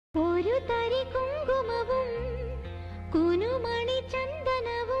ഒരു തരി കുങ്കുമവും കുനുമണി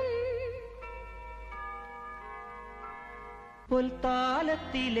ചന്ദനവും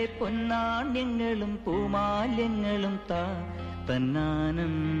പൊൽത്താലത്തിലെ പൊന്നാണ്യങ്ങളും പൂമാല്യങ്ങളും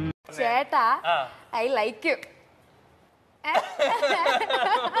തന്നാനം. ചേട്ടാ, I like you.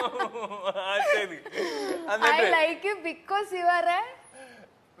 I like you because you are a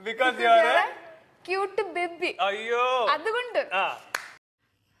cute baby. അയ്യോ, അതുകൊണ്ട്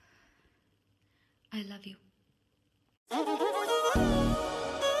I love you.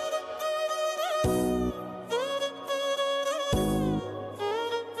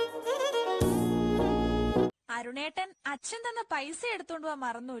 അരുണേട്ടൻ അച്ഛൻ തന്ന പൈസ എടുത്തോണ്ട് പോവാൻ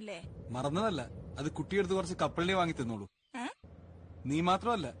മറന്നൂല്ലേ? മറന്നതല്ല, അത് കുട്ടിയെടുത്ത് കുറച്ച് കപ്പലിനെ വാങ്ങി തന്നോളൂ. നീ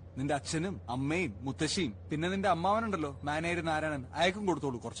മാത്രമല്ല, നിന്റെ അച്ഛനും അമ്മയും മുത്തശ്ശിയും പിന്നെ നിന്റെ അമ്മാവനുണ്ടല്ലോ മാനേജർ നാരായണൻ, അയക്കും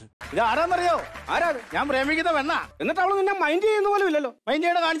കൊടുത്തോളൂ കുറച്ച്. ഇത് ആരാന്നറിയോ? ആരാ? ഞാൻ പ്രേമിക്കുന്ന പെണ്ണ. എന്നിട്ട് അവള് നിന്നെ മൈൻഡ് ചെയ്യുന്ന പോലും ഇല്ലല്ലോ. മൈൻഡ്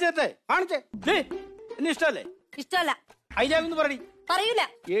ചെയ്യണ കാണിച്ചേ എന്നെ ഇഷ്ടല്ലേ? ഇഷ്ടമല്ല. ഐജാവെന്ന് പറയടി. പറയൂല.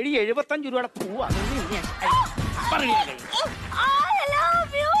 75 രൂപയുടെ പൂവാ.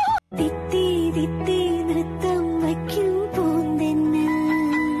 നൃത്തം വയ്ക്കും പൂന്തെന്ന്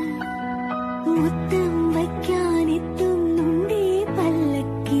മുത്തം വയ്ക്കാനെത്തുന്നുണ്ടേ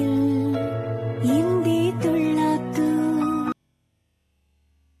പല്ലക്കിൽ എന്തേ തുള്ളാത്തു.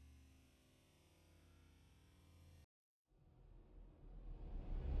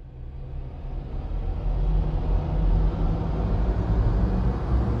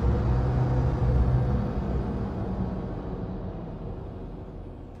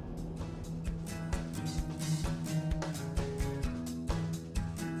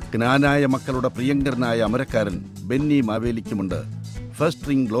 ജ്ഞാനായ മക്കളുടെ പ്രിയങ്കരനായ അമരക്കാരൻ Benny മാവേലിക്കുമുണ്ട് first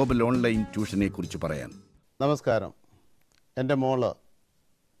ring global online ട്യൂഷനെ കുറിച്ച് പറയാൻ. നമസ്കാരം. എൻ്റെ മോള്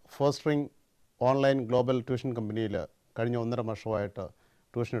first ring online global tuition കമ്പനിയിൽ കഴിഞ്ഞ 1.5 വർഷമായിട്ട്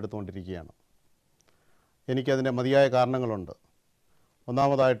ട്യൂഷൻ എടുത്തുകൊണ്ടിരിക്കുകയാണ്. എനിക്കതിൻ്റെ മതിയായ കാരണങ്ങളുണ്ട്.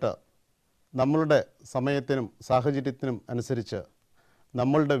 ഒന്നാമതായിട്ട് നമ്മളുടെ സമയത്തിനും സാഹചര്യത്തിനും അനുസരിച്ച്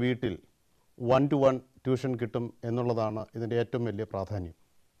നമ്മളുടെ വീട്ടിൽ 1-to-1 ട്യൂഷൻ കിട്ടും എന്നുള്ളതാണ് ഇതിൻ്റെ ഏറ്റവും വലിയ പ്രാധാന്യം.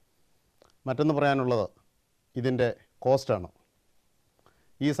 മറ്റൊന്ന് പറയാനുള്ളത് ഇതിൻ്റെ കോസ്റ്റാണ്.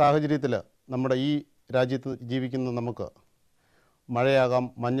 ഈ സാഹചര്യത്തിൽ നമ്മുടെ ഈ രാജ്യത്ത് ജീവിക്കുന്ന നമുക്ക് മഴയാകാം,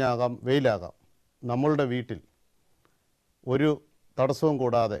 മഞ്ഞാകാം, വെയിലാകാം, നമ്മളുടെ വീട്ടിൽ ഒരു തടസ്സവും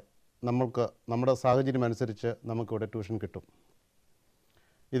കൂടാതെ നമ്മൾക്ക് നമ്മുടെ സാഹചര്യം അനുസരിച്ച് നമുക്കിവിടെ ട്യൂഷൻ കിട്ടും.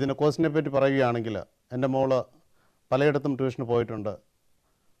 ഇതിൻ്റെ കോസ്റ്റിനെ പറ്റി പറയുകയാണെങ്കിൽ എൻ്റെ മോള് പലയിടത്തും ട്യൂഷന് പോയിട്ടുണ്ട്.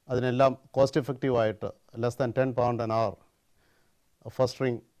 അതിനെല്ലാം കോസ്റ്റ് എഫക്റ്റീവായിട്ട് less than £10 an hour first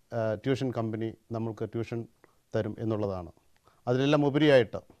ring tuition company നമ്മൾക്ക് ട്യൂഷൻ തരും എന്നുള്ളതാണ്. അതിലെല്ലാം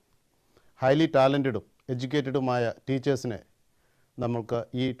ഉപരിയായിട്ട് ഹൈലി ടാലൻറ്റഡും എഡ്യൂക്കേറ്റഡുമായ ടീച്ചേഴ്സിനെ നമുക്ക്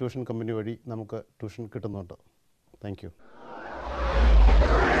ഈ ട്യൂഷൻ കമ്പനി വഴി നമുക്ക് ട്യൂഷൻ കിട്ടുന്നുണ്ട്. Thank you.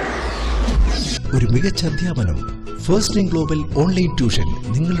 ഒരു മികച്ച അധ്യാപനം. First ring global online tuition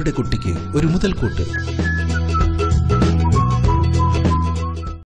നിങ്ങളുടെ കുട്ടിക്ക് ഒരു മുതൽക്കൂട്ട്.